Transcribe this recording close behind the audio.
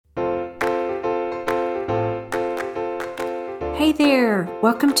Hey there!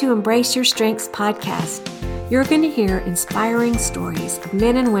 Welcome to Embrace Your Strengths podcast. You're going to hear inspiring stories of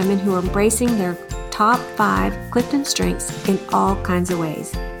men and women who are embracing their top 5 Clifton strengths in all kinds of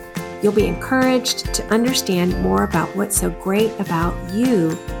ways. You'll be encouraged to understand more about what's so great about you,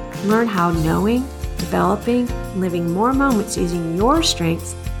 learn how knowing, developing, and living more moments using your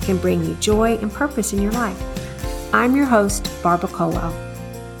strengths can bring you joy and purpose in your life. I'm your host, Barbara Colwell.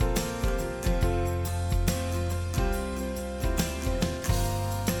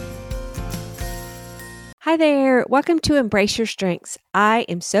 Hi there. Welcome to Embrace Your Strengths. I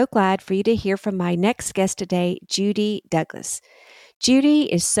am so glad for you to hear from my next guest today, Judy Douglass.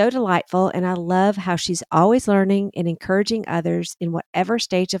 Judy is so delightful, and I love how she's always learning and encouraging others in whatever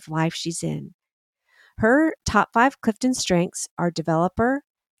stage of life she's in. Her top 5 Clifton strengths are developer,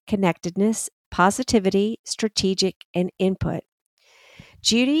 connectedness, positivity, strategic, and input.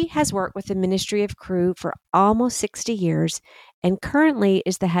 Judy has worked with the Ministry of Cru for almost 60 years and currently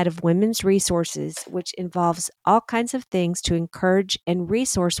is the head of Women's Resources, which involves all kinds of things to encourage and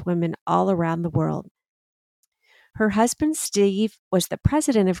resource women all around the world. Her husband, Steve, was the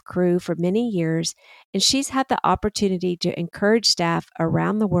president of Cru for many years, and she's had the opportunity to encourage staff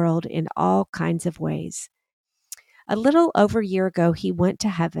around the world in all kinds of ways. A little over a year ago, he went to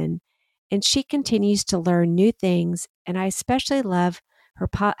heaven, and she continues to learn new things, and I especially love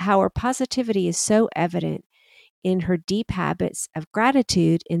how her positivity is so evident in her deep habits of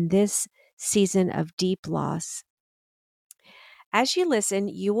gratitude in this season of deep loss. As you listen,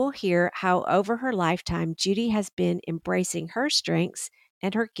 you will hear how over her lifetime, Judy has been embracing her strengths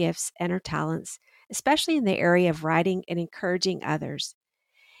and her gifts and her talents, especially in the area of writing and encouraging others.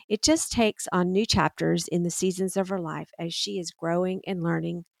 It just takes on new chapters in the seasons of her life as she is growing and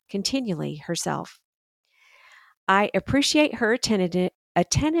learning continually herself. I appreciate her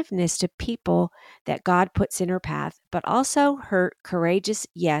attentiveness to people that God puts in her path, but also her courageous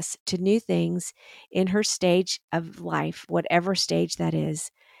yes to new things in her stage of life, whatever stage that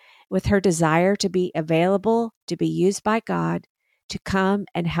is, with her desire to be available, to be used by God, to come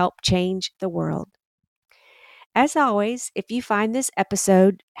and help change the world. As always, if you find this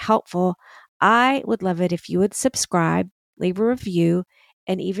episode helpful, I would love it if you would subscribe, leave a review,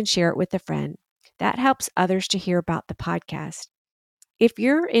 and even share it with a friend. That helps others to hear about the podcast. If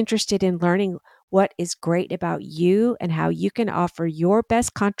you're interested in learning what is great about you and how you can offer your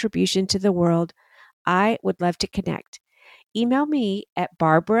best contribution to the world, I would love to connect. Email me at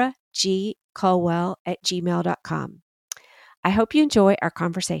barbaragcolwell@gmail.com. I hope you enjoy our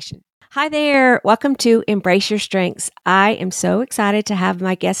conversation. Hi there. Welcome to Embrace Your Strengths. I am so excited to have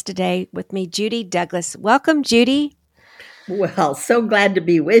my guest today with me, Judy Douglass. Welcome, Judy. Well, so glad to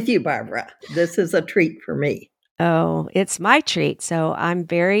be with you, Barbara. This is a treat for me. Oh, it's my treat. So I'm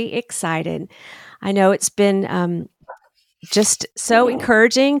very excited. I know it's been just so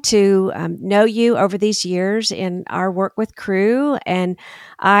encouraging to know you over these years in our work with Cru. And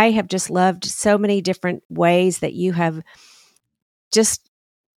I have just loved so many different ways that you have just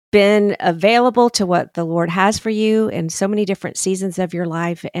been available to what the Lord has for you in so many different seasons of your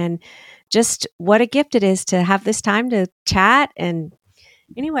life. And just what a gift it is to have this time to chat. And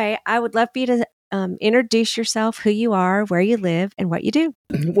anyway, I would love for you to introduce yourself, who you are, where you live, and what you do.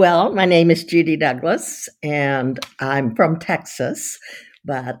 Well, my name is Judy Douglass, and I'm from Texas,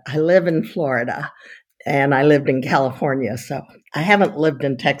 but I live in Florida, and I lived in California. So I haven't lived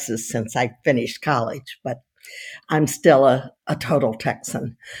in Texas since I finished college, but I'm still a total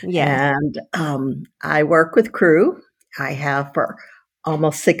Texan. Yes. And I work with Cru. I have for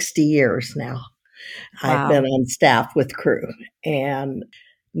almost 60 years now. Wow. I've been on staff with Cru. And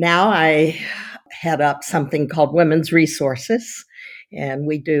now I head up something called Women's Resources. And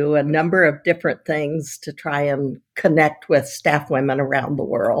we do a number of different things to try and connect with staff women around the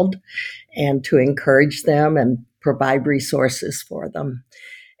world and to encourage them and provide resources for them,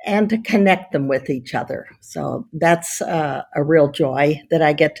 and to connect them with each other. So that's a real joy that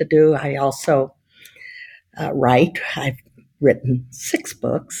I get to do. I also write. I've written 6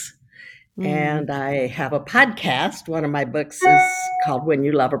 books, and I have a podcast. One of my books is called When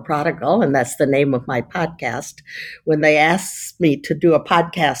You Love a Prodigal, and that's the name of my podcast. When they asked me to do a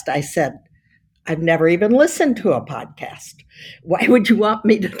podcast, I said, I've never even listened to a podcast. Why would you want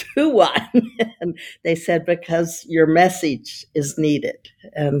me to do one? And they said, because your message is needed.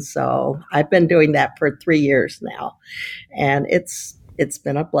 And so I've been doing that for 3 years now. And it's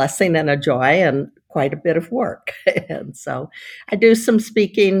been a blessing and a joy and quite a bit of work. And so I do some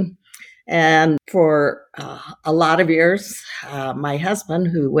speaking. And for a lot of years, my husband,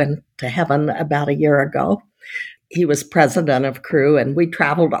 who went to heaven about a year ago, he was president of Cru, and we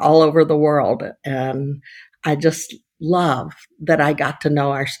traveled all over the world. And I just love that I got to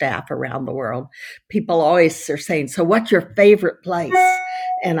know our staff around the world. People always are saying, so what's your favorite place?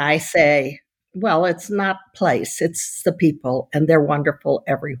 And I say, well, it's not place, it's the people, and they're wonderful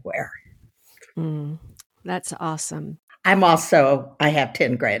everywhere. Mm, that's awesome. I have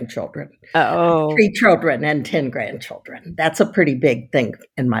 10 grandchildren, Oh, 3 children and 10 grandchildren. That's a pretty big thing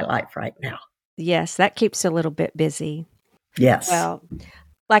in my life right now. yes, that keeps a little bit busy. Yes. Well,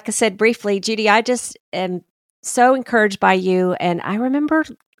 like I said briefly, Judy, I just am so encouraged by you. And I remember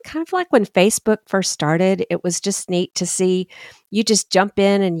kind of like when Facebook first started, it was just neat to see you just jump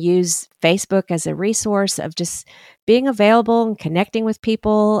in and use Facebook as a resource of just being available and connecting with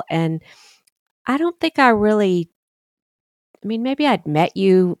people. And I don't think I really, I mean, maybe I'd met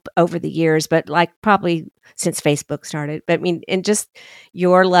you over the years, but like probably since Facebook started. But I mean, and just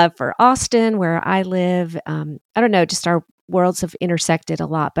your love for Austin, where I live, I don't know, just our worlds have intersected a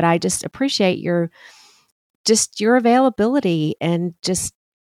lot. But I just appreciate your availability and just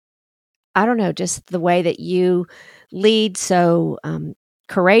I don't know, just the way that you lead so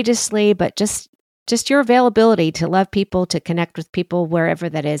courageously, but just your availability to love people, to connect with people wherever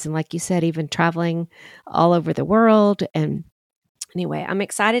that is, and like you said, even traveling all over the world and anyway, I'm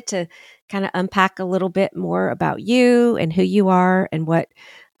excited to kind of unpack a little bit more about you and who you are and what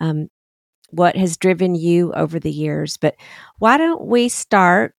has driven you over the years. But why don't we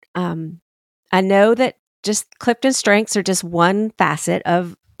start? I know that just Clifton strengths are just one facet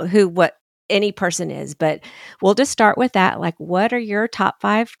of what any person is, but we'll just start with that. Like, what are your top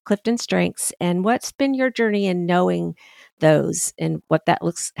 5 Clifton strengths, and what's been your journey in knowing those, and what that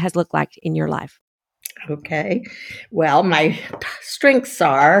has looked like in your life? Okay. Well, my strengths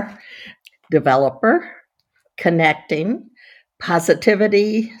are developer, connecting,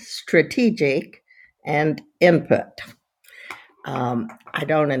 positivity, strategic, and input. I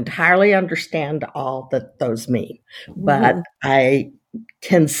don't entirely understand all that those mean, but I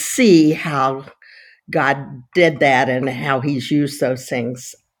can see how God did that and how He's used those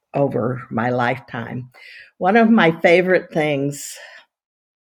things over my lifetime. One of my favorite things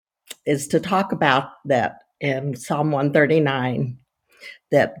is to talk about that in Psalm 139,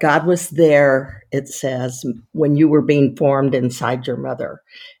 that God was there, it says, when you were being formed inside your mother.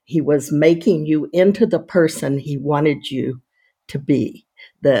 He was making you into the person He wanted you to be.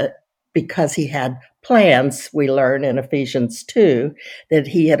 Because He had plans, we learn in Ephesians 2, that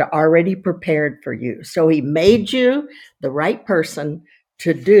He had already prepared for you. So He made you the right person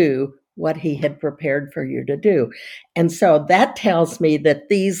to do what He had prepared for you to do. And so that tells me that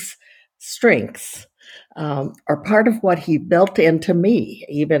these strengths are part of what He built into me,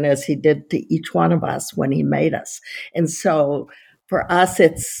 even as He did to each one of us when He made us. And so for us,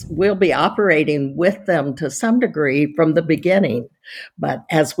 we'll be operating with them to some degree from the beginning. But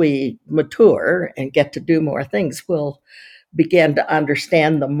as we mature and get to do more things, we'll begin to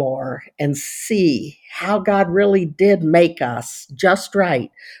understand them more and see how God really did make us just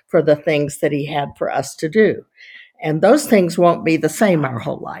right for the things that He had for us to do. And those things won't be the same our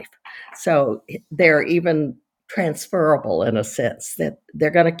whole life. So they're even transferable in a sense, that they're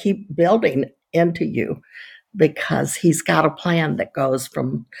going to keep building into you because He's got a plan that goes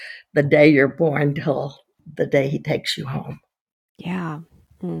from the day you're born till the day He takes you home. Yeah,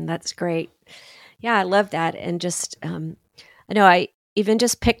 that's great. Yeah, I love that. And just, I know I even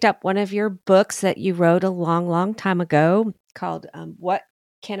just picked up one of your books that you wrote a long, long time ago called What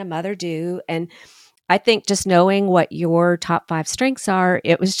Can a Mother Do? And I think just knowing what your top 5 strengths are,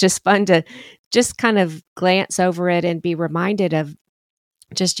 it was just fun to just kind of glance over it and be reminded of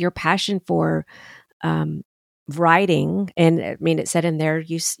just your passion for um, writing. And I mean, it said in there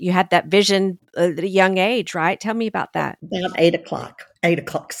you had that vision at a young age, right? Tell me about that. About 8 o'clock. 8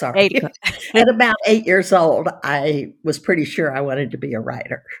 o'clock, sorry. 8 o'clock. At about 8 years old, I was pretty sure I wanted to be a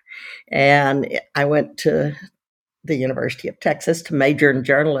writer. And I went to the University of Texas to major in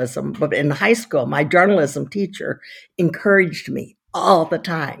journalism. But in high school, my journalism teacher encouraged me all the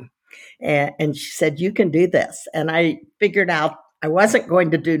time. And she said, you can do this. And I figured out I wasn't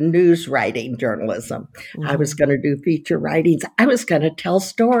going to do news writing journalism. I was going to do feature writings. I was going to tell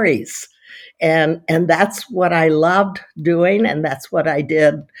stories. And that's what I loved doing. And that's what I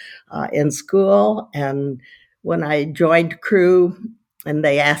did in school. And when I joined Crew, and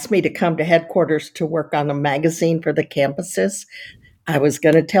they asked me to come to headquarters to work on a magazine for the campuses, I was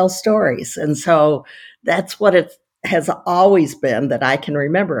going to tell stories. And so that's what it has always been that I can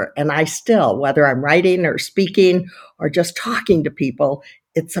remember. And I still, whether I'm writing or speaking or just talking to people,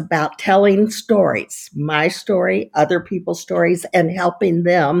 it's about telling stories, my story, other people's stories, and helping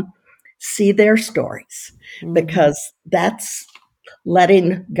them see their stories, because that's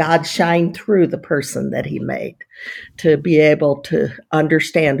letting God shine through the person that he made to be able to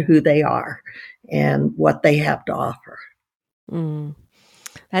understand who they are and what they have to offer. Mm.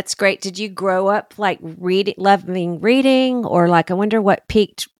 That's great. Did you grow up like loving reading, or like, I wonder what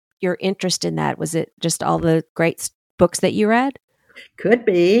piqued your interest in that? Was it just all the great books that you read? Could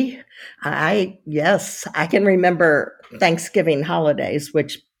be. Yes, I can remember Thanksgiving holidays,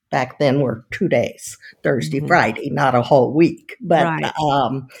 which back then were 2 days, Thursday, Mhm. Friday, not a whole week. But Right.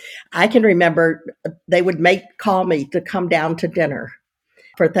 I can remember they would call me to come down to dinner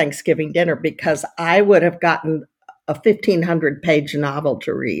for Thanksgiving dinner because I would have gotten a 1,500-page novel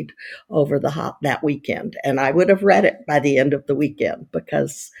to read over that weekend, and I would have read it by the end of the weekend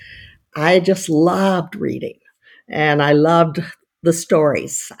because I just loved reading and I loved the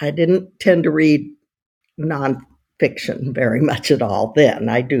stories. I didn't tend to read nonfiction very much at all then.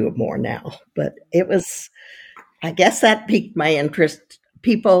 I do more now, but I guess that piqued my interest.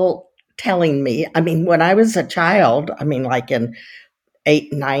 People telling me, I mean, when I was a child, I mean, like in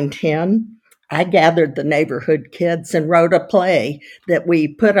 8, 9, 10, I gathered the neighborhood kids and wrote a play that we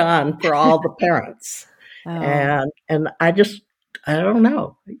put on for all the parents. Oh, And I don't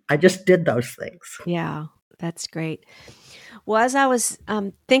know. I just did those things. yeah. That's great. Well, as I was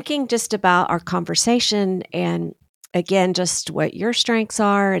thinking just about our conversation and again, just what your strengths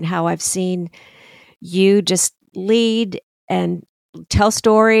are and how I've seen you just lead and tell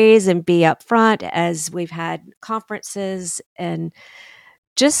stories and be upfront as we've had conferences and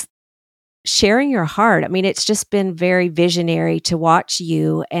just sharing your heart. I mean, it's just been very visionary to watch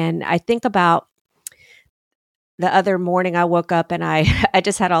you. And I think about the other morning I woke up and I I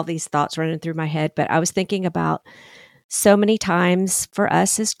just had all these thoughts running through my head, but I was thinking about so many times for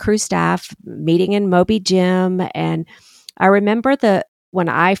us as crew staff meeting in Moby Gym. And I remember when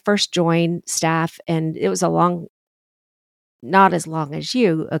I first joined staff, and it was not as long as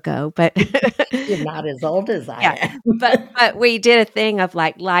you ago, but You're not as old as yeah. I But am. we did a thing of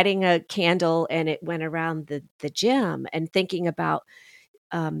like lighting a candle and it went around the gym, and thinking about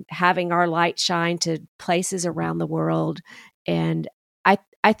having our light shine to places around the world. And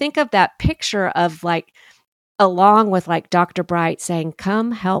I think of that picture of like, along with like Dr. Bright saying,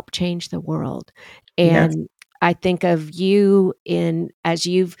 "Come help change the world." Yes, And I think of you as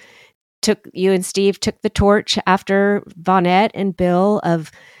you and Steve took the torch after Vonette and Bill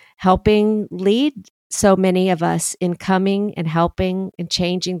of helping lead so many of us in coming and helping and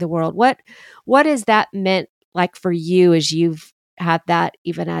changing the world. What has that meant like for you as you've had that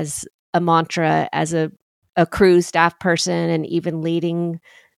even as a mantra as a crew staff person and even leading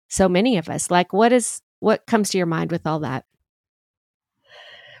so many of us? Like what comes to your mind with all that?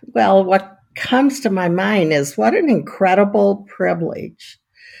 well, what comes to my mind is what an incredible privilege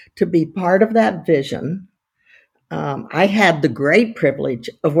to be part of that vision. I had the great privilege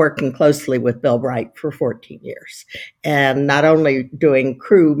of working closely with Bill Bright for 14 years, and not only doing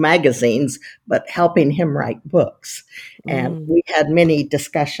crew magazines, but helping him write books. And Mm. we had many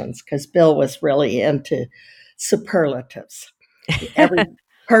discussions because Bill was really into superlatives. Every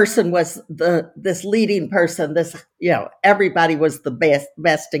person was this leading person, everybody was the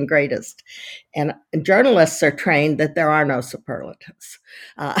best and greatest. And journalists are trained that there are no superlatives,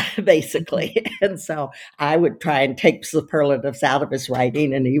 basically. And so I would try and take superlatives out of his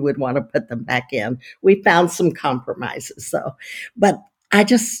writing, and he would want to put them back in. We found some compromises, though. But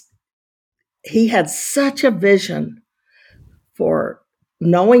he had such a vision for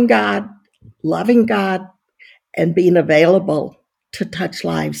knowing God, loving God, and being available to touch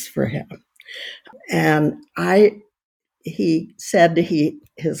lives for him. And he said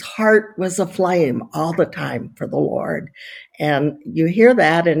his heart was aflame all the time for the Lord. And you hear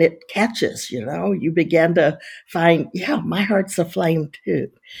that and it catches, you begin to find, yeah, my heart's aflame too.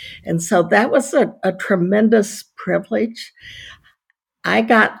 And so that was a tremendous privilege. I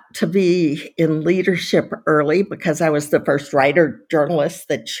got to be in leadership early because I was the first writer journalist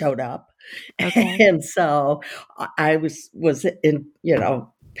that showed up. Okay. And so I was in,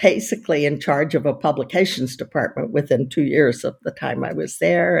 basically in charge of a publications department within 2 years of the time I was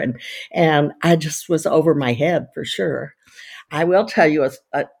there. And I just was over my head for sure. I will tell you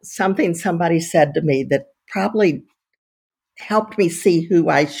something somebody said to me that probably helped me see who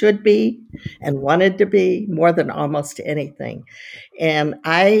I should be and wanted to be more than almost anything. And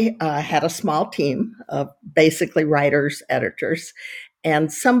I had a small team of basically writers, editors,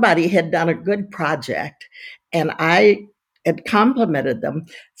 and somebody had done a good project, and I had complimented them.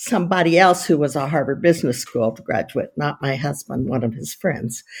 Somebody else who was a Harvard Business School graduate, not my husband, one of his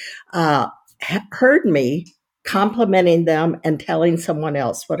friends, heard me complimenting them and telling someone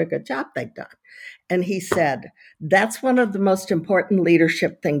else what a good job they'd done. And he said, that's one of the most important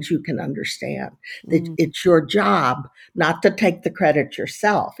leadership things you can understand, that Mm. it's your job not to take the credit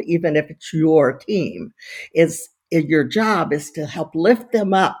yourself, even if it's your team. Your job is to help lift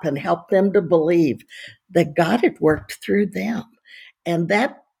them up and help them to believe that God had worked through them. And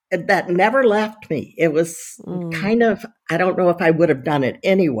that never left me. It was Mm. kind of, I don't know if I would have done it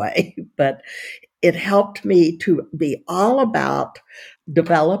anyway, but it helped me to be all about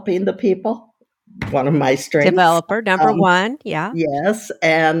developing the people, one of my strengths. Developer, number Um, one. Yeah. yes,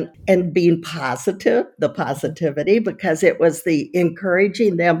 and being positive, the positivity, because it was the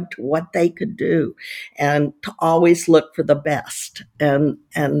encouraging them to what they could do, and to always look for the best, and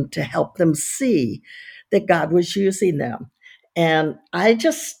to help them see that God was using them. And I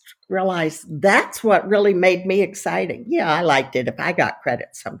just realized that's what really made me exciting. Yeah, I liked it if I got credit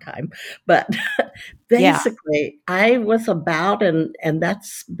sometime, but Yeah. basically I was about, and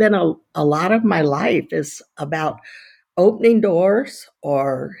that's been a lot of my life is about opening doors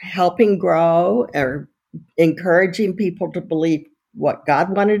or helping grow or encouraging people to believe what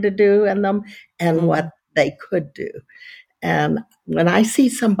God wanted to do in them and what Mhm. they could do. And when I see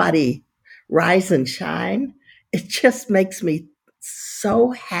somebody rise and shine, it just makes me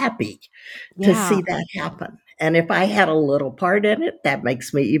so happy to Yeah. see that happen. And if I had a little part in it, that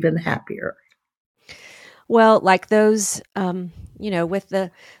makes me even happier. Well, like those, with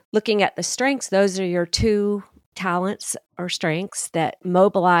the looking at the strengths, those are your two talents or strengths that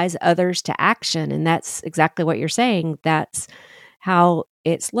mobilize others to action. And that's exactly what you're saying. That's how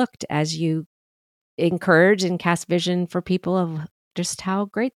it's looked as you encourage and cast vision for people of just how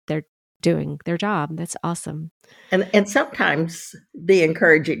great they're doing their job. That's awesome. And sometimes the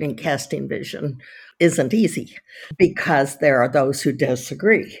encouraging and casting vision isn't easy because there are those who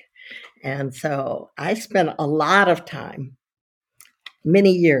disagree. And so I spent a lot of time,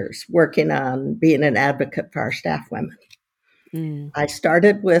 many years, working on being an advocate for our staff women. Mm. I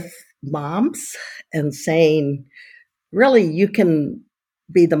started with moms and saying, really, you can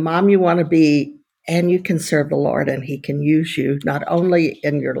be the mom you want to be, and you can serve the Lord, and He can use you not only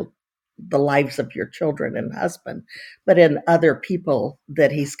in the lives of your children and husband, but in other people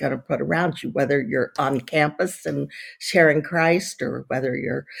that He's going to put around you, whether you're on campus and sharing Christ, or whether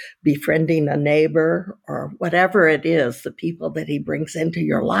you're befriending a neighbor, or whatever it is, the people that He brings into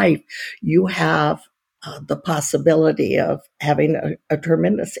your life, you have the possibility of having a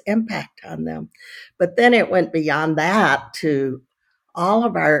tremendous impact on them. But then it went beyond that to all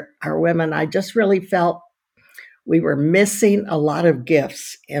of our women. I just really felt we were missing a lot of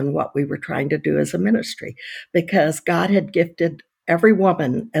gifts in what we were trying to do as a ministry, because God had gifted every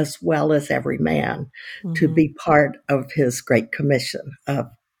woman as well as every man to Mhm. be part of His great commission of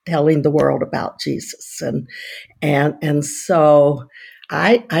telling the world about Jesus. And so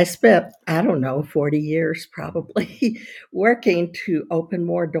I spent, I don't know, 40 years probably working to open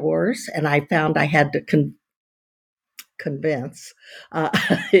more doors. And I found I had to convince, uh,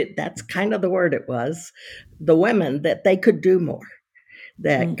 that's kind of the word it was, the women that they could do more,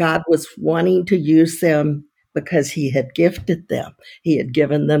 that Mm. God was wanting to use them because He had gifted them. He had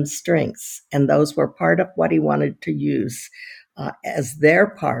given them strengths, and those were part of what He wanted to use as their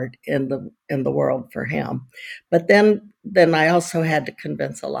part in the world for Him. But then I also had to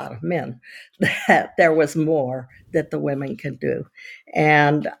convince a lot of men that there was more that the women could do,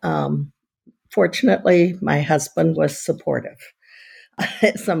 and fortunately, my husband was supportive.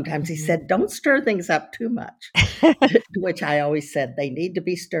 Sometimes he Mhm. said, "Don't stir things up too much," to which I always said they need to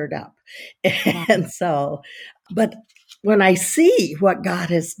be stirred up. Yeah. And so, but when I see what God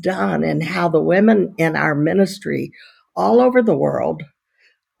has done and how the women in our ministry all over the world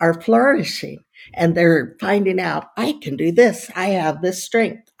are flourishing, and they're finding out, I can do this, I have this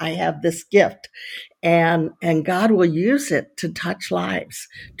strength, I have this gift, and God will use it to touch lives,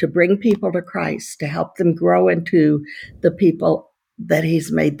 to bring people to Christ, to help them grow into the people that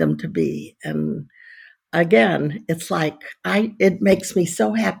He's made them to be. And again, it's like it makes me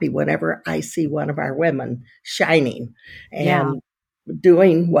so happy whenever I see one of our women shining Yeah. and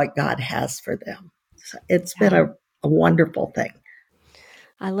doing what God has for them. So it's been Yeah. a wonderful thing.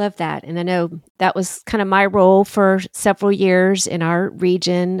 I love that. And I know that was kind of my role for several years in our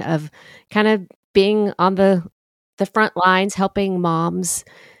region of kind of being on the front lines, helping moms,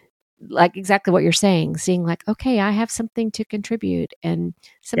 like exactly what you're saying, seeing like, okay, I have something to contribute. And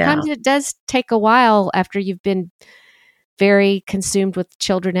Yeah. sometimes it does take a while after you've been very consumed with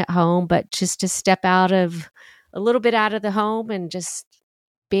children at home, but just to step out of a little bit out of the home and just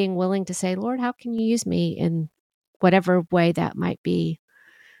being willing to say, Lord, how can you use me in whatever way that might be?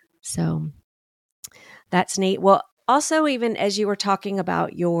 So that's neat. Well, also, even as you were talking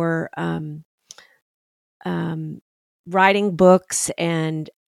about your um, writing books, and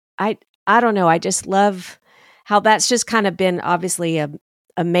I don't know. I just love how that's just kind of been obviously a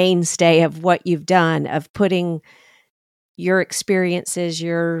mainstay of what you've done, of putting your experiences,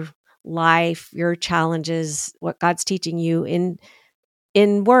 your life, your challenges, what God's teaching you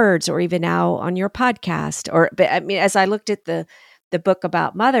in words, or even now on your podcast. Or, but I mean, as I looked at the book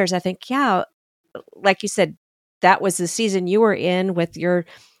about mothers, I think, yeah, like you said, that was the season you were in with your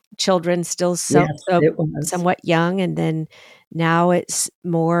children still Yes, it was. somewhat young, and then now it's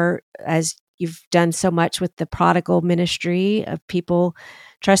more as you've done so much with the prodigal ministry of people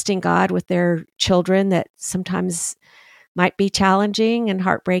trusting God with their children that sometimes might be challenging and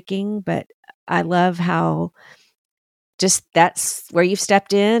heartbreaking, but I love how just that's where you've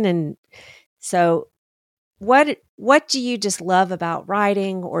stepped in. And so what do you just love about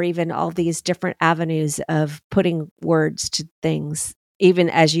writing, or even all these different avenues of putting words to things, even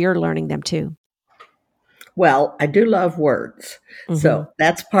as you're learning them too? Well, I do love words. Mhm. So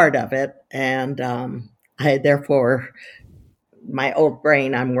that's part of it. And I, therefore, my old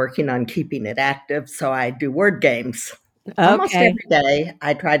brain, I'm working on keeping it active. So I do word games. Almost Okay. every day,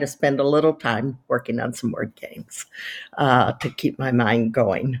 I try to spend a little time working on some word games to keep my mind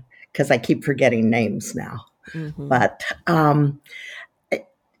going because I keep forgetting names now. Mhm. But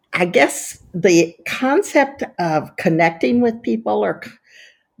I guess the concept of connecting with people, or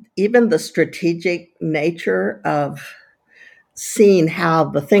even the strategic nature of seeing how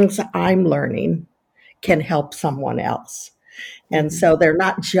the things I'm learning can help someone else. And Mhm. so they're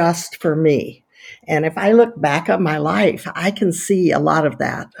not just for me. And if I look back on my life, I can see a lot of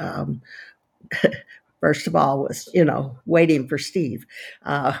that. First of all, was, waiting for Steve.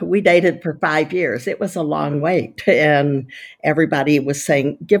 We dated for 5 years. It was a long wait. And everybody was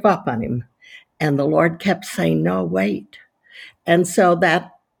saying, give up on him. And the Lord kept saying, no, wait. And so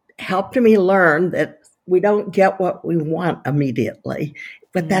that helped me learn that we don't get what we want immediately,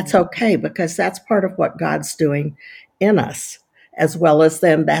 but that's Mhm. okay because that's part of what God's doing in us, as well as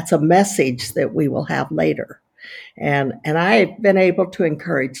then that's a message that we will have later. And I've been able to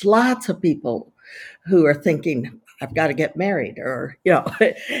encourage lots of people who are thinking, I've got to get married, or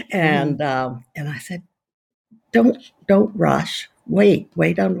Mhm. and I said, don't rush.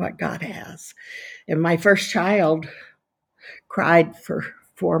 Wait on what God has. And my first child cried for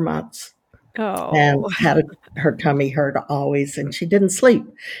 4 months and Oh. her tummy hurt always, and she didn't sleep.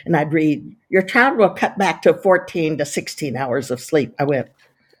 And I'd read, your child will cut back to 14 to 16 hours of sleep. I went,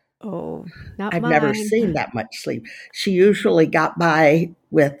 Oh, not I've never mine. seen that much sleep. She usually got by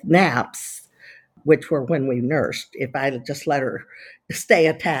with naps, which were when we nursed. If I just let her stay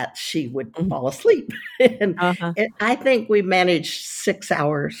attached, she would Mhm. fall asleep. and Uh-huh. I think we managed 6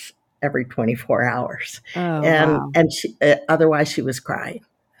 hours every 24 hours. Oh, And, wow. and she, otherwise she was crying.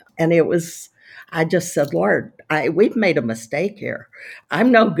 And it was, I just said, Lord, we've made a mistake here.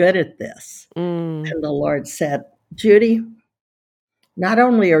 I'm no good at this. Mm. And the Lord said, Judy, not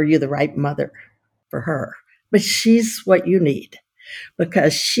only are you the right mother for her, but she's what you need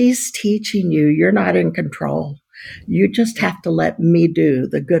because she's teaching you you're not in control. You just have to let me do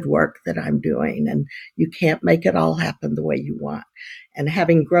the good work that I'm doing, and you can't make it all happen the way you want. And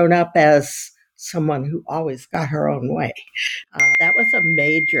having grown up as someone who always got her own way, that was a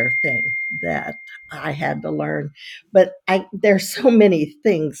major thing that I had to learn. But there's so many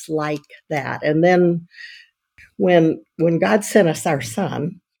things like that. And then when God sent us our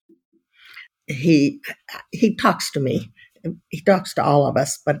son, he he talks to me. He talks to all of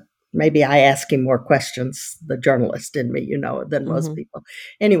us, but maybe I ask him more questions, the journalist in me, than most Mhm. people.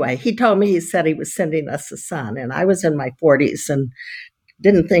 Anyway, he told me, he said he was sending us a son, and I was in my 40s and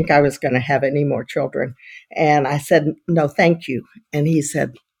didn't think I was going to have any more children. And I said, no, thank you. And he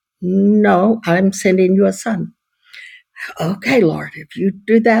said, no, I'm sending you a son. Okay, Lord, if you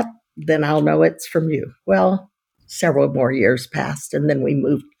do that, then I'll know it's from you. Well, several more years passed, and then we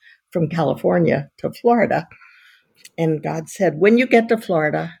moved from California to Florida. And God said, when you get to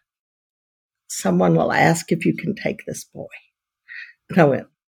Florida, someone will ask if you can take this boy. And I went,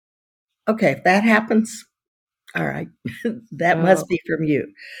 okay, if that happens, all right, that Oh. must be from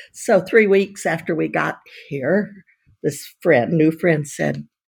you. So 3 weeks after we got here, this new friend said,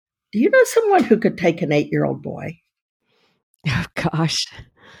 do you know someone who could take an 8-year-old boy? Oh gosh.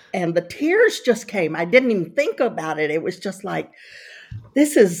 And the tears just came. I didn't even think about it. It was just like,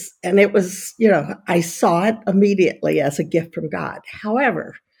 this is, and it was, I saw it immediately as a gift from God.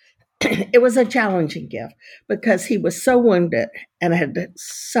 However, it was a challenging gift because he was so wounded and had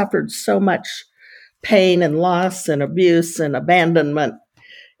suffered so much pain and loss and abuse and abandonment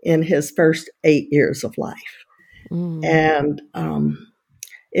in his first 8 years of life. Mm. And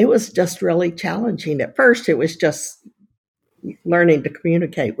it was just really challenging. At first, it was just learning to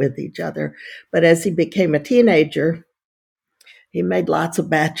communicate with each other. But as he became a teenager, he made lots of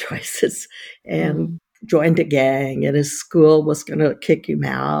bad choices and Mm. joined a gang, and his school was going to kick him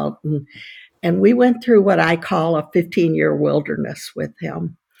out. And we went through what I call a 15-year wilderness with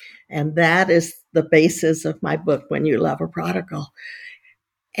him. And that is the basis of my book, When You Love a Prodigal.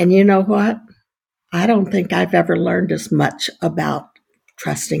 And you know what? I don't think I've ever learned as much about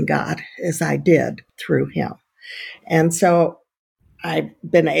trusting God as I did through him. And so I've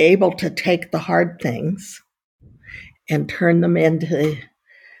been able to take the hard things and turn them into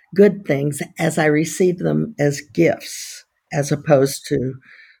good things as I receive them as gifts, as opposed to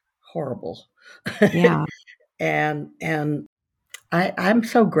horrible. Yeah. and I'm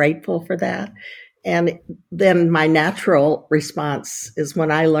so grateful for that. And then my natural response is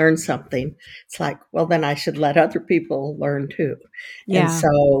when I learn something, it's like, well, then I should let other people learn too. And Yeah.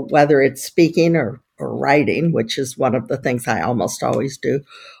 so whether it's speaking or writing, which is one of the things I almost always do,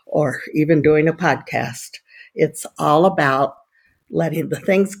 or even doing a podcast, it's all about letting the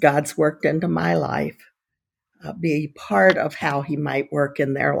things God's worked into my life be part of how he might work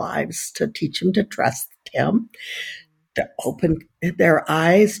in their lives to teach them to trust him, to open their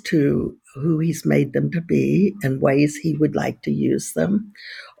eyes to who he's made them to be and ways he would like to use them,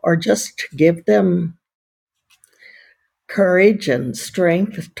 or just to give them courage and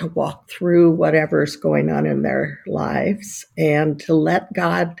strength to walk through whatever's going on in their lives and to let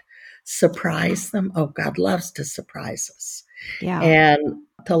God surprise them. Oh, God loves to surprise us. Yeah. And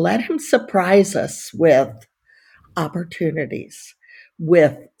to let him surprise us with opportunities,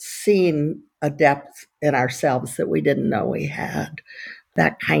 with seeing a depth in ourselves that we didn't know we had,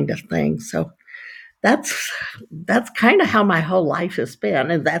 that kind of thing. So that's kind of how my whole life has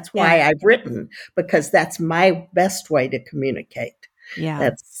been, and that's Yeah. why I've written, because that's my best way to communicate. Yeah.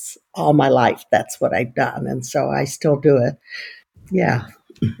 That's all my life. That's what I've done, and so I still do it. Yeah.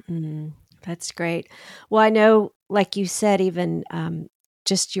 Mm, that's great. Well, I know, like you said, even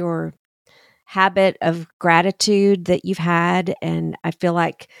just your habit of gratitude that you've had. And I feel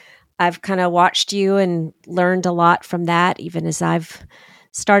like I've kind of watched you and learned a lot from that, even as I've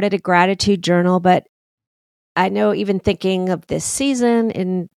started a gratitude journal. But I know, even thinking of this season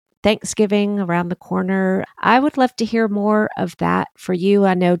in Thanksgiving around the corner, I would love to hear more of that for you.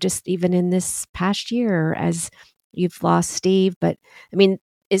 I know just even in this past year as you've lost Steve, but I mean,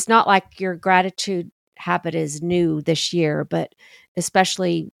 it's not like your gratitude habit is new this year, but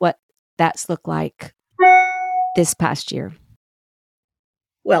especially what that's looked like this past year.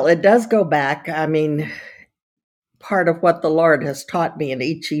 Well, it does go back. I mean, part of what the Lord has taught me in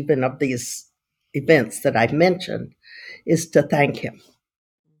each even of these events that I've mentioned is to thank him.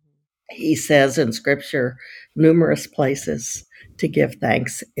 He says in scripture, numerous places, to give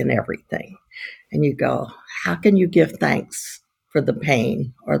thanks in everything. And you go, how can you give thanks for the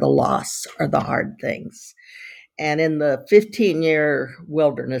pain or the loss or the hard things? And in the 15-year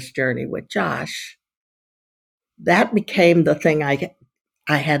wilderness journey with Josh, that became the thing I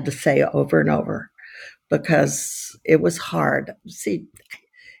had to say over and over because it was hard. See,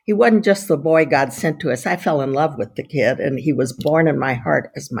 he wasn't just the boy God sent to us. I fell in love with the kid, and he was born in my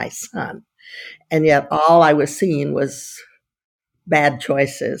heart as my son. And yet all I was seeing was bad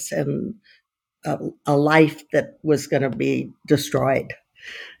choices and a life that was going to be destroyed.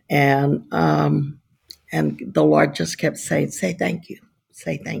 And the Lord just kept saying, say thank you,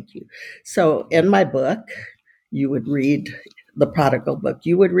 say thank you. So in my book, you would read the prodigal book,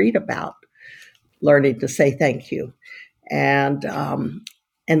 you would read about learning to say thank you. And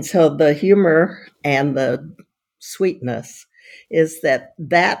so the humor and the sweetness is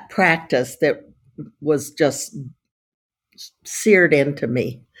that practice that was just seared into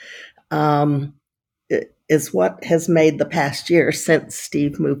me um, is what has made the past year since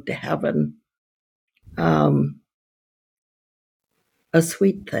Steve moved to heaven um, a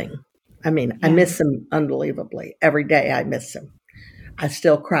sweet thing. I mean, I Yeah. miss him unbelievably. Every day I miss him. I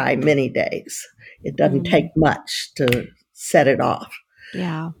still cry many days. It doesn't Mm, take much to set it off.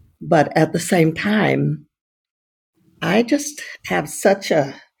 yeah. But at the same time, I just have such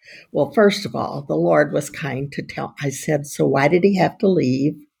a, well, first of all, the Lord was kind to tell. I said, so why did he have to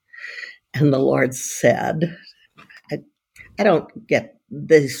leave? And the Lord said, I don't get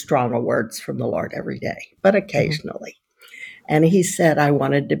these stronger words from the Lord every day, but Mhm. occasionally. And he said, I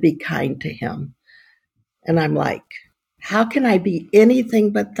wanted to be kind to him. And I'm like, how can I be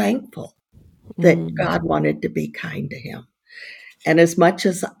anything but thankful that Mm, God wanted to be kind to him? And as much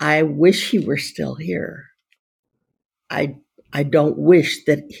as I wish he were still here, I I don't wish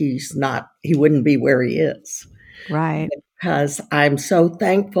that he wouldn't be where he is. right. because I'm so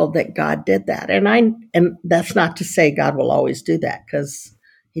thankful that God did that. And that's not to say God will always do that, because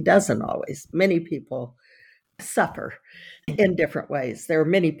he doesn't always. Many people suffer in different ways. There are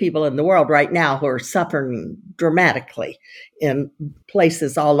many people in the world right now who are suffering dramatically in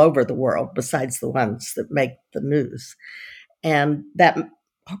places all over the world besides the ones that make the news. And that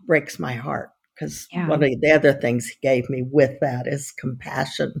breaks my heart, because one of the other things he gave me with that is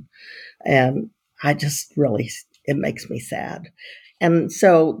compassion. And I just really, it makes me sad. And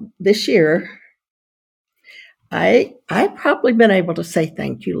so this year, I've probably been able to say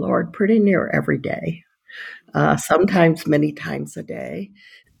thank you, Lord, pretty near every day. Sometimes many times a day.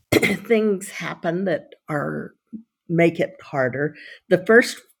 Things happen that are make it harder. The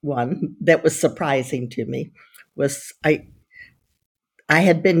first one that was surprising to me was I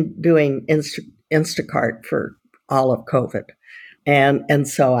had been doing Instacart for all of COVID. And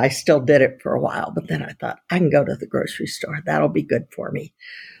so I still did it for a while, but then I thought, I can go to the grocery store. That'll be good for me.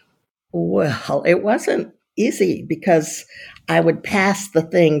 Well, it wasn't easy, because I would pass the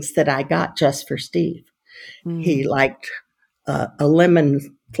things that I got just for Steve. He liked a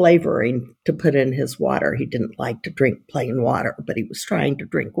lemon flavoring to put in his water. He didn't like to drink plain water, but he was trying to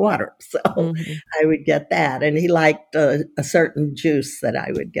drink water. So I would get that. And he liked a certain juice that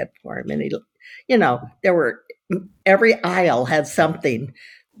I would get for him. And there were, every aisle had something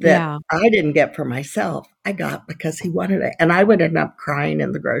that I didn't get for myself. I got because he wanted it. And I would end up crying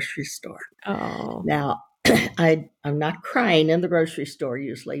in the grocery store. Oh. Now, I'm not crying in the grocery store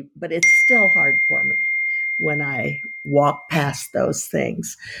usually, but it's still hard for me when I walk past those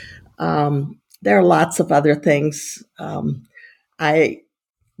things. There are lots of other things.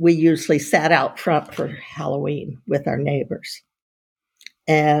 We usually sat out front for Halloween with our neighbors,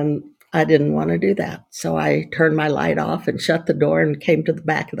 and I didn't want to do that. So I turned my light off and shut the door and came to the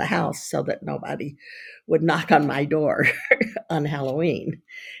back of the house so that nobody would knock on my door on Halloween.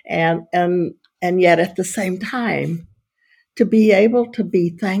 And yet at the same time, to be able to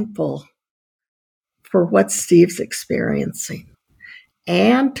be thankful for what Steve's experiencing,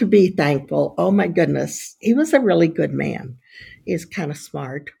 and to be thankful, oh my goodness, he was a really good man. He's kind of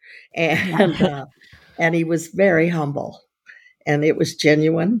smart, and he was very humble, and it was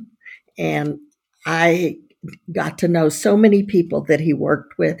genuine. And I got to know so many people that he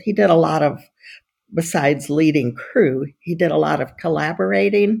worked with. He did a lot of, besides leading crew, he did a lot of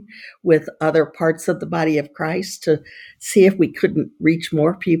collaborating with other parts of the body of Christ to see if we couldn't reach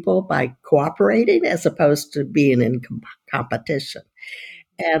more people by cooperating as opposed to being in competition.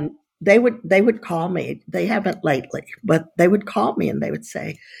 And they would call me. They haven't lately, but they would call me and they would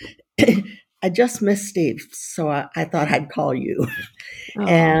say, I just missed Steve, so I thought I'd call you. Oh.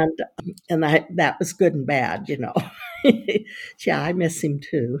 And that was good and bad, Yeah, I miss him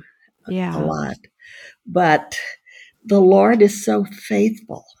too. A lot. But the Lord is so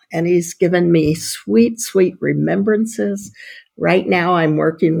faithful, and he's given me sweet, sweet remembrances. Right now I'm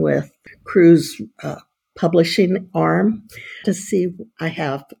working with Crew's publishing arm to see, I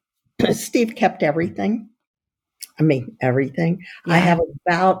have, Steve kept everything. I mean, everything. Yeah. I have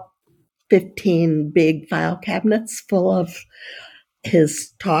about 15 big file cabinets full of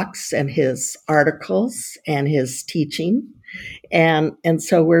his talks and his articles and his teaching. And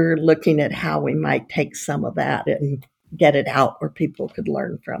so we're looking at how we might take some of that and get it out where people could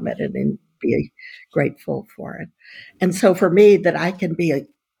learn from it and be grateful for it. And so for me, that I can be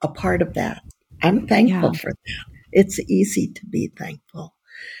a part of that, I'm thankful for that. It's easy to be thankful.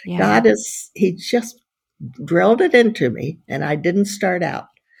 God he just drilled it into me, and I didn't start out.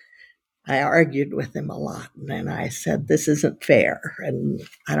 I argued with him a lot, and I said, this isn't fair, and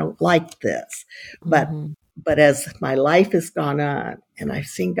I don't like this. But as my life has gone on, and I've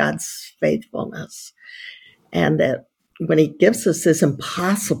seen God's faithfulness, and that when he gives us this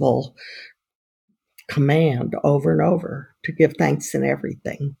impossible command over and over to give thanks in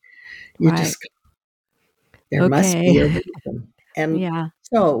everything, there must be a reason. And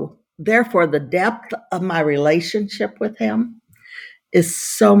so, therefore, the depth of my relationship with him is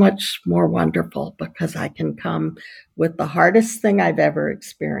so much more wonderful, because I can come with the hardest thing I've ever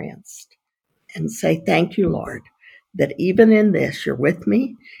experienced and say, thank you, Lord, that even in this, you're with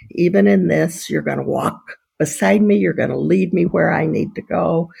me. Even in this, you're going to walk beside me. You're going to lead me where I need to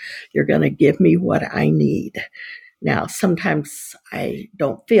go. You're going to give me what I need. Now, sometimes I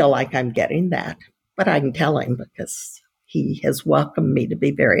don't feel like I'm getting that, but I can tell him, because he has welcomed me to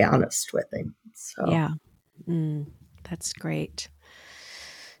be very honest with him. So, that's great.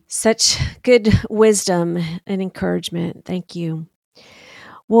 Such good wisdom and encouragement. Thank you.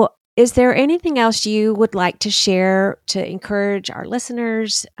 Well, is there anything else you would like to share to encourage our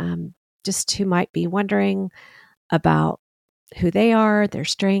listeners, just who might be wondering about who they are, their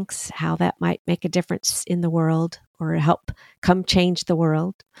strengths, how that might make a difference in the world or help come change the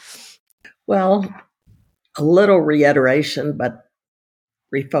world? Well, a little reiteration, but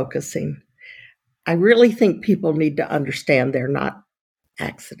refocusing. I really think people need to understand they're not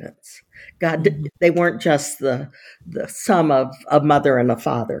accidents. God, Mm-hmm. they weren't just the sum of a mother and a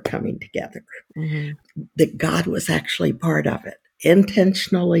father coming together. Mm-hmm. That God was actually part of it,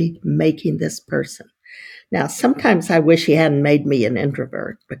 intentionally making this person. Now, sometimes I wish he hadn't made me an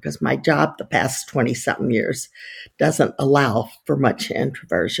introvert because my job the past 20 something years doesn't allow for much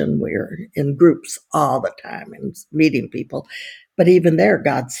introversion. We're in groups all the time and meeting people. But even there,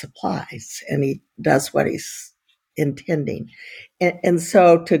 God supplies and he does what he's intending. And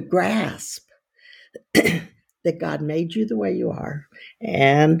so to grasp that God made you the way you are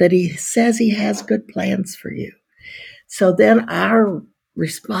and that he says he has good plans for you. So then our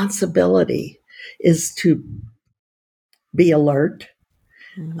responsibility is to be alert,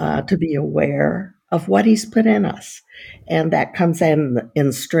 Mm-hmm. to be aware of what he's put in us. And that comes in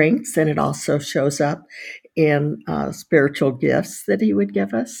strengths, and it also shows up in spiritual gifts that he would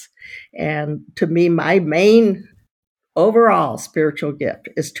give us. And to me, my main overall spiritual gift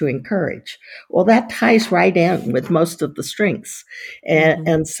is to encourage. Well, that ties right in with most of the strengths. Mm-hmm.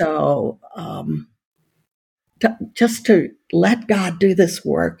 And so just to let God do this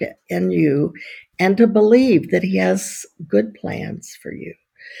work in you and to believe that he has good plans for you.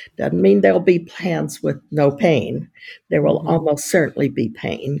 Doesn't mean there'll be plans with no pain. There will Mm-hmm. almost certainly be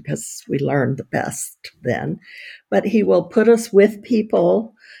pain because we learn the best then. But he will put us with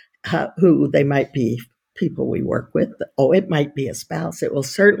people who they might be people we work with. Oh, it might be a spouse. It will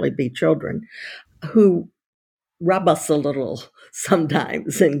certainly be children who rub us a little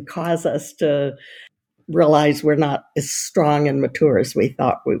sometimes and cause us to realize we're not as strong and mature as we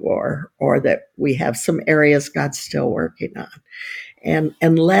thought we were, or that we have some areas God's still working on.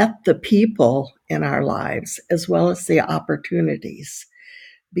 And let the people in our lives, as well as the opportunities,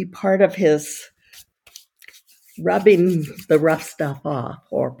 be part of his rubbing the rough stuff off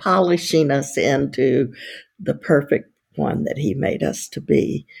or polishing us into the perfect one that he made us to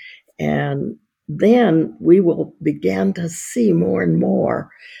be. And then we will begin to see more and more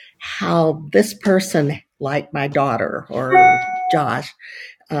how this person, like my daughter or Josh,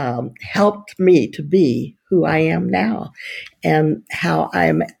 helped me to be who I am now, and how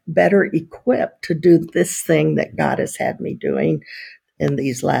I'm better equipped to do this thing that God has had me doing in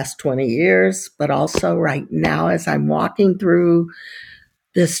these last 20 years, but also right now as I'm walking through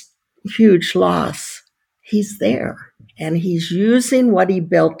this huge loss. He's there and he's using what he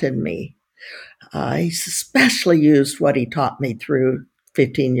built in me. He's especially used what he taught me through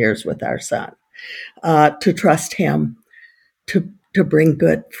 15 years with our son, to trust him to bring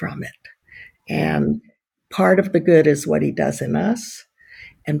good from it. Yeah. And part of the good is what he does in us,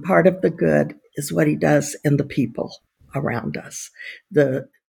 and part of the good is what he does in the people around us.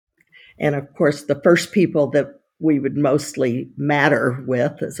 And of course, the first people that we would mostly matter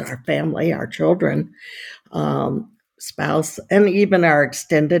with is our family, our children, spouse, and even our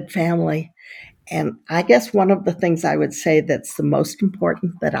extended family. And I guess one of the things I would say that's the most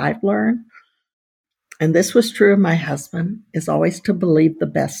important that I've learned, and this was true of my husband, is always to believe the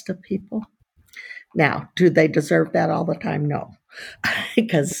best of people. Now, do they deserve that all the time? No,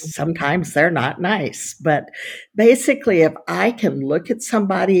 because sometimes they're not nice. But basically, if I can look at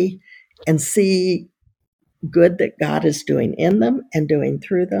somebody and see good that God is doing in them and doing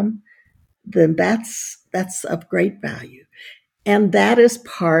through them, then that's of great value. And that is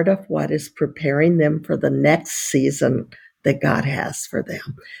part of what is preparing them for the next season that God has for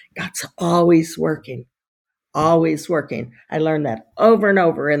them. God's always working, always working. I learned that over and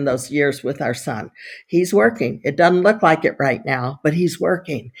over in those years with our son. He's working. It doesn't look like it right now, but he's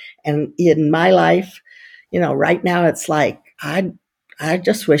working. And in my life, right now it's like I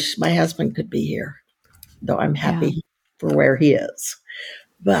just wish my husband could be here, though I'm Yeah. happy for where he is.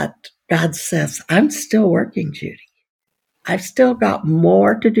 But God says, I'm still working, Judy. I've still got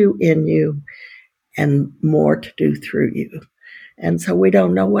more to do in you and more to do through you. And so we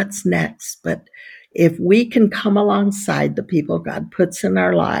don't know what's next. But if we can come alongside the people God puts in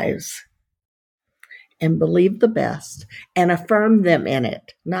our lives and believe the best and affirm them in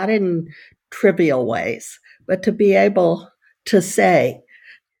it, not in trivial ways, but to be able to say,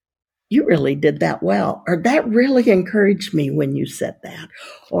 you really did that well, or that really encouraged me when you said that,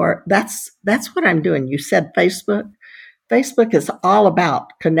 or that's what I'm doing. You said Facebook is all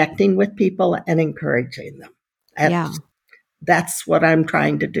about connecting with people and encouraging them. Yeah. That's what I'm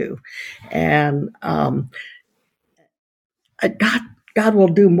trying to do. And God will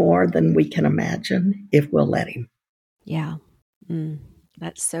do more than we can imagine if we'll let him. Yeah. Mm,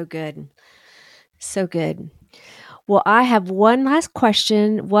 that's so good. So good. Well, I have one last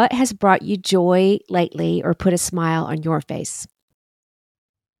question. What has brought you joy lately or put a smile on your face?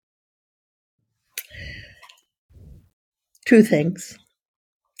 Two things.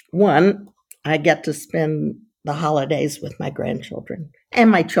 One, I get to spend the holidays with my grandchildren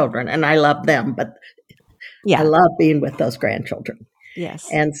and my children, and I love them, but I Yeah. love being with those grandchildren. Yes.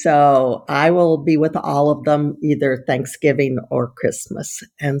 And so I will be with all of them either Thanksgiving or Christmas.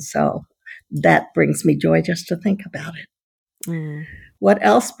 And so that brings me joy just to think about it. Mm. What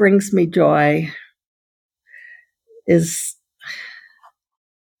else brings me joy is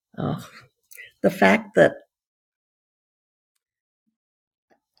the fact that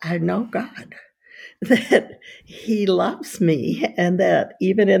I know God, that He loves me, and that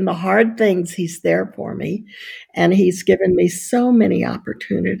even in the hard things, He's there for me. And He's given me so many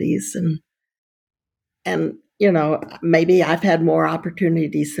opportunities. And maybe I've had more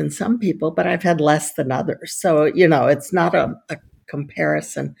opportunities than some people, but I've had less than others. So, it's not a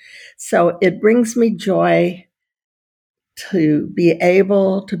comparison. So it brings me joy to be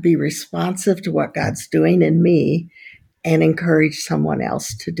able to be responsive to what God's doing in me and encourage someone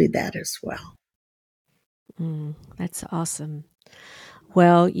else to do that as well. That's awesome.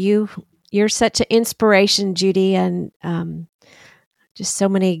 Well, you're such an inspiration, Judy, and just so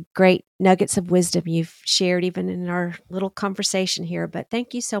many great nuggets of wisdom you've shared even in our little conversation here. But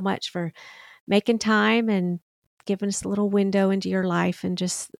thank you so much for making time and giving us a little window into your life and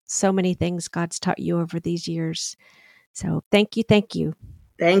just so many things God's taught you over these years. So thank you. Thank you.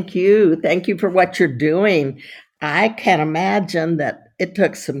 Thank you. Thank you for what you're doing. I can imagine that it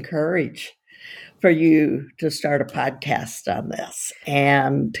took some courage for you to start a podcast on this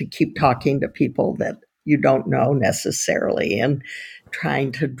and to keep talking to people that you don't know necessarily and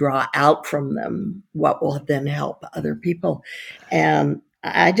trying to draw out from them what will then help other people. And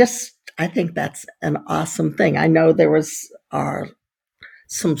I think that's an awesome thing. I know there was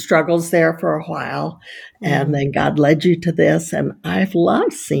some struggles there for a while, and then God led you to this. And I've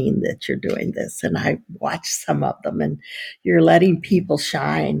loved seeing that you're doing this, and I watched some of them, and you're letting people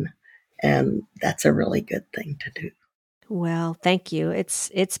shine, and that's a really good thing to do. Well, thank you.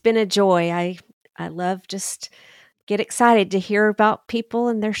 It's been a joy. I love just get excited to hear about people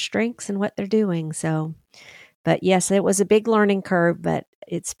and their strengths and what they're doing. So, but yes, it was a big learning curve, but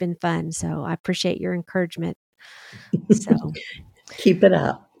it's been fun. So I appreciate your encouragement. So, Keep it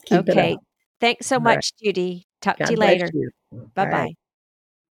up. Keep it okay. up. Thanks so All right. much, Judy. Talk to you God bless later. you. Bye All right.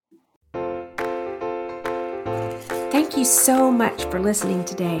 bye. Thank you so much for listening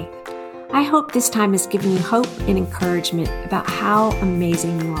today. I hope this time has given you hope and encouragement about how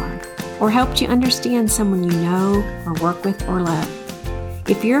amazing you are, or helped you understand someone you know or work with or love.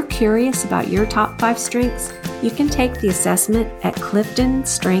 If you're curious about your top 5 strengths, you can take the assessment at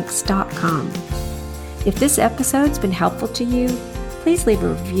cliftonstrengths.com. If this episode's been helpful to you, please leave a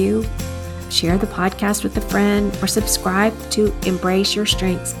review, share the podcast with a friend, or subscribe to Embrace Your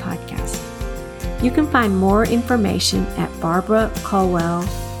Strengths podcast. You can find more information at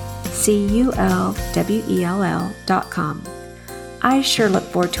barbaraculwell.com. I sure look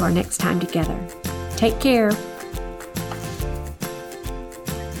forward to our next time together. Take care.